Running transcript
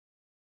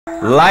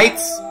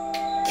Lights,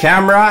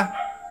 camera,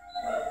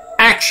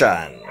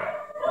 action.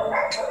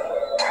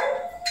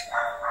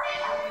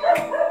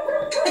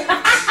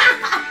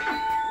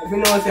 You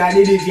know, say I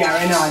did it here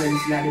right now, and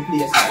it's not the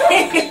place.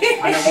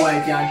 And the boy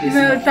can't taste it.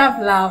 No,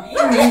 tough laugh. We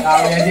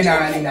are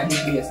generally not the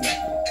place now.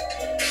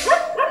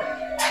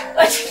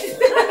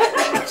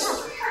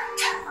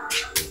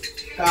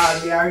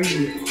 Cause we are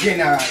really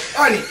general.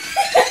 Honey.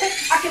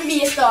 I can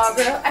be a star,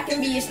 girl. I can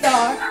be a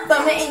star.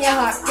 Put me in your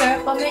heart,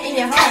 girl. Put me in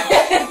your heart.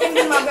 You can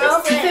be my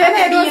girlfriend.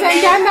 They don't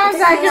say can't dance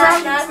like a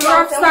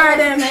rock star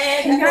them.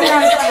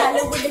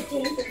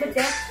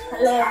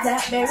 I love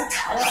that, baby.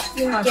 I love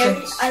you,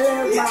 Gary. I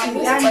love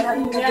mommy.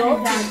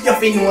 You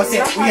feel no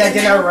say we are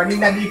general in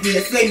the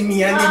place. Send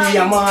me and give me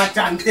a march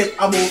and step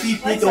about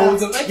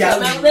 50,000. Yeah,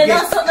 we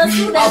have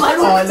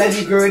all of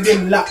the girls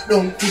them locked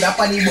down. Put up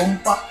on the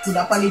bumper, put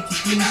up on the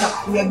chicken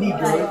top. We have the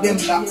girls them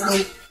locked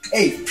down.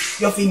 Hey,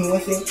 you feel no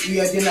say we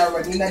are general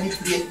in the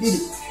place, did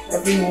it? You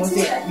feel no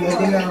say we are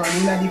general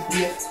in the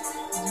place.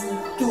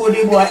 Two of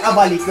the boy have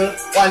a little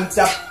one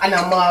chop and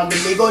a marble,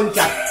 they gun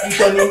chop. He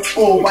turn him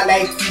over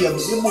like tail.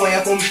 The boy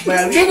come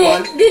smell with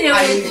one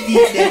and he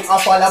feet them a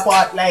fall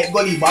apart like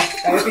gully back.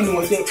 You feel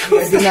no say we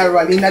are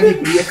general in the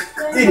place,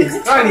 did it?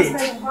 Honey?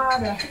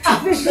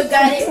 Look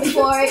at it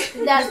before it.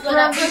 That's what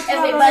I put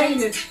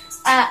everybody.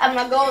 I'm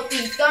a go to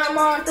come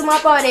on to my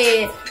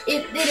party.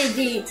 It's Diddy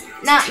G,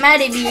 not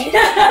Maddie B. You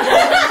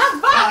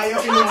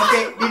feel no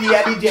say Diddy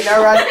are the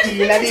general in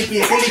the place.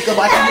 The little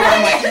body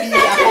boy might be a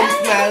come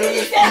smell.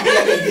 Diddy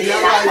are the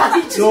general.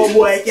 No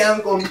boy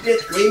can come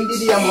take when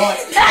Diddy am hot.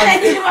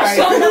 And take price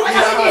to the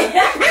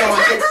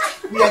general.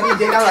 We are the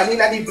general in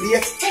the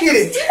place. Did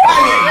it?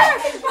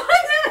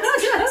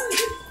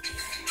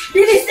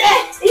 Diddy say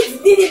it's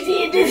Diddy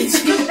G, Diddy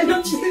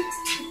G.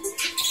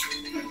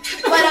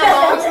 What I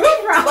want,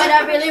 what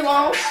I really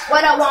want,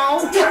 what I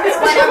want, what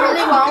I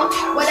really want,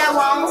 what I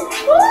want,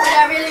 what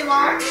I really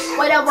want,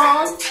 what I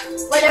want,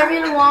 what I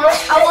really want.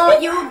 I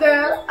want you,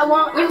 girl. I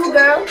want you,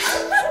 girl.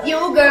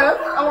 You, girl.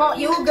 I want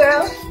you,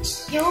 girl.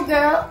 You,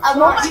 girl. I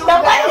want you,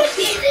 girl.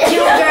 You,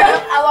 girl.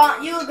 I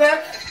want you, girl.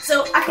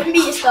 So I can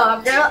be a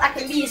star, girl. I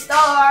can be a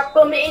star.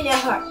 Put me in your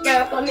heart,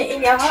 girl. Put me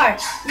in your heart.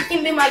 You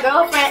can be my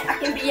girlfriend. I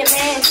can be a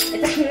man.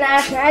 It's a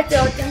last night,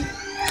 children.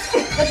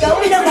 We're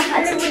going over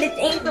Hollywood with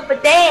things to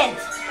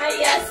dance.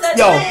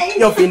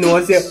 Yo, feel no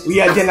say we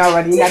are general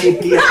in the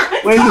place.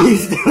 When we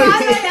start,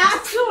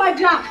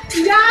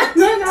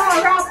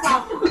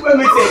 when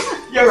we say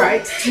you're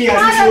right, me and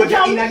the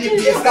soldier in the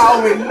place. Cause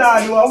when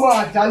Lord no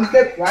march and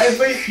step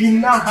rifle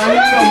in the hand,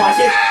 no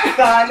machete.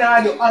 Cause now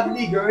you have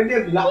the girl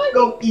them locked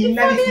up in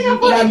the thing.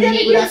 Could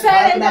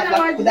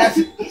have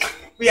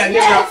we are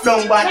never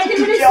flung back. Yo,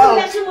 when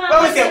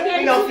we say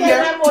we no fear,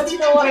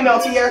 we no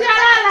fear,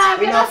 we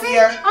no fear.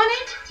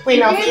 We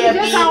no fear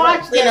people,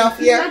 we no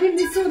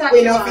fear, we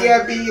no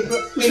fear people,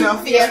 we no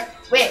fear,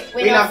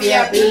 we no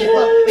fear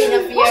people, we no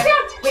fear,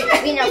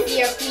 we no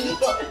fear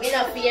people, we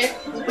no fear,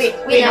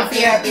 we no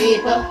fear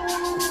people.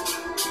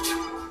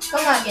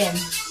 Come again.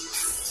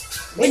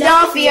 We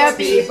don't fear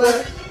people.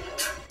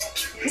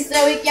 So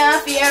we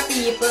can't fear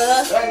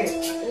people.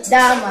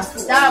 Damn,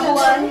 that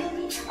one.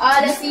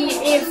 All the see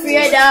is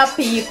afraid of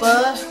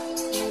people.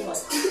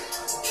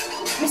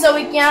 So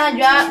we can't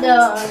drop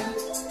down.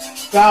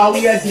 Cause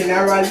we are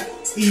general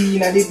in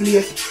the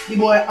place. The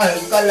boy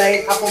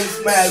alkaline, I come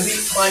smile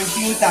with man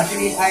things that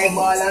in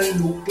eyeball and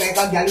look like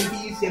a gal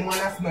piece. Them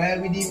wanna smile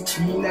with him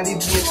in the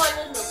place.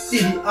 See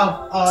the have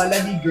all of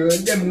the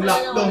girls them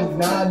locked down.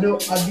 Now do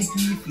have the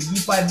key for the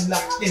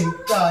padlock them.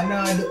 Cause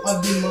now do have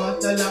the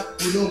master lock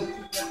put up.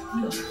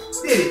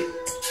 See it?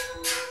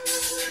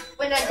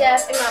 When I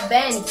dance in my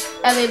band,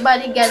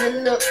 everybody gotta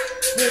look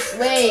this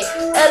way.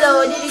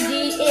 Hello, Diddy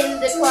G in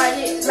the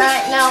party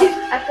right now.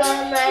 I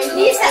come right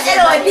here.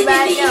 Hello,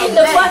 Diddy G in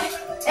the party.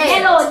 Hey,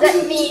 let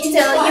me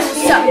tell you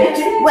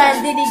something. When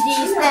Diddy G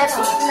steps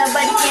in,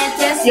 nobody can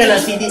test me. You know,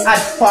 see the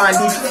hot pan,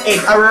 this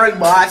egg a world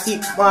boss.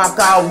 It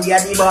cause we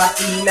are the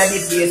boss in the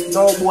place.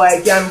 No boy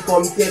can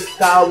come test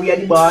cause we are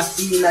the boss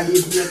in the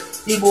place.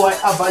 The boy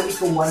have a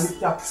little one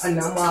chop and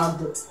a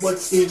marble, but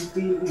still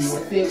feel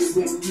no safe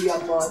when we are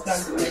part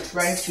and get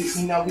right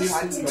in a we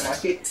hand no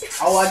machete.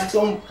 I want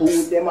some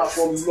food, them a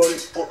come run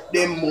up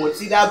them mouth.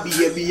 See that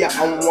baby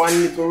and one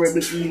little rebel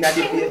in the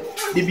place.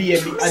 The baby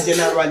a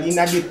general in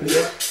the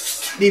place.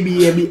 The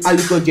baby a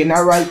little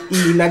general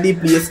in the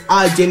place.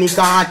 All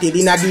Jenica hearted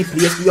in the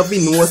place. You have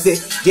know say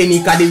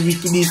Jenica the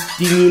wickedest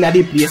thing in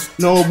the place.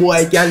 No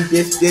boy can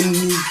test them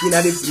me in the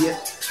place.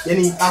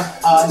 Jenica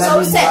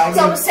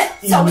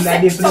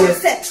the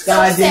place.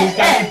 Cause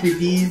Jenica the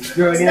prettiest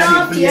girl in the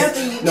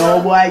place.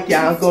 No boy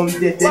can come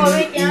test them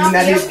in the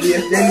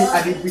place. Jenica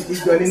the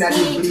prettiest girl in the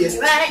place.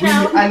 We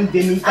and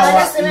Jenica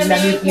was in the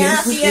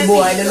place. The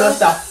boy the not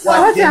stop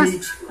what Jenica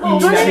in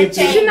the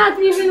place. She not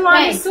even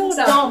want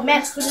soda. Don't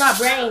mess with my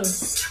brain.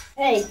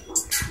 Hey,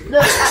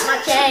 look at my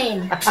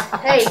chain.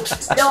 Hey,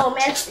 don't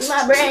mess with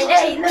my brain.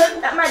 Hey,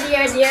 look at my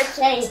dear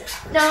chain.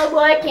 No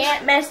boy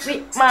can't mess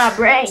with my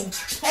brain.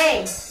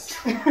 Hey.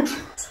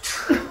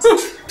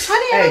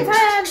 Honey, I'm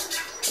tired.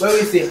 When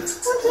we say,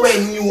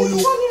 when you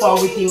look for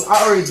everything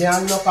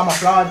original, no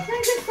camouflage.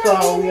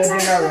 So we are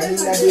general in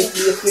the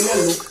place when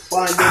you look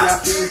for the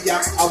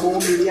future, about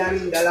 $1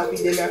 million for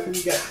the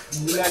future.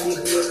 In the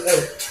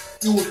place,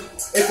 you,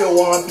 if you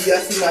want to be a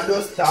singer,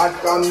 just start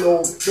from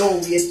now.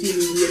 Don't wait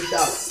till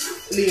later.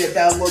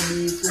 Later will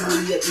be too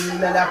late in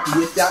the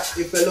place.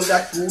 If you look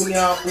at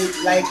Junior, put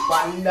like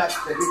Panda,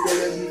 let me tell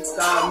you this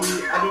time,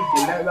 me and the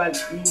general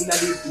in the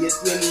place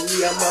when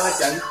we are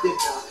march and step.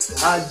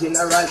 A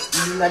general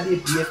in the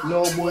place,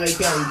 no boy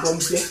can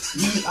complain.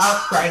 We are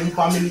crime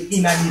family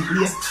in the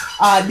place.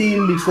 A the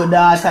little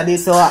daughter, they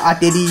saw at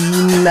the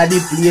in the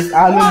place.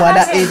 All my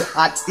mother is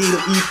hot till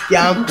it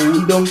can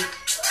cool down.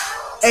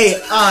 Hey,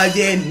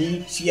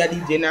 Jenny, she are the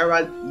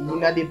general in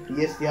the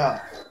place,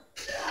 yeah.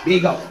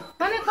 Big up.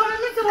 Honey, come with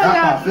me to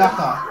Flaka,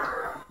 flaka.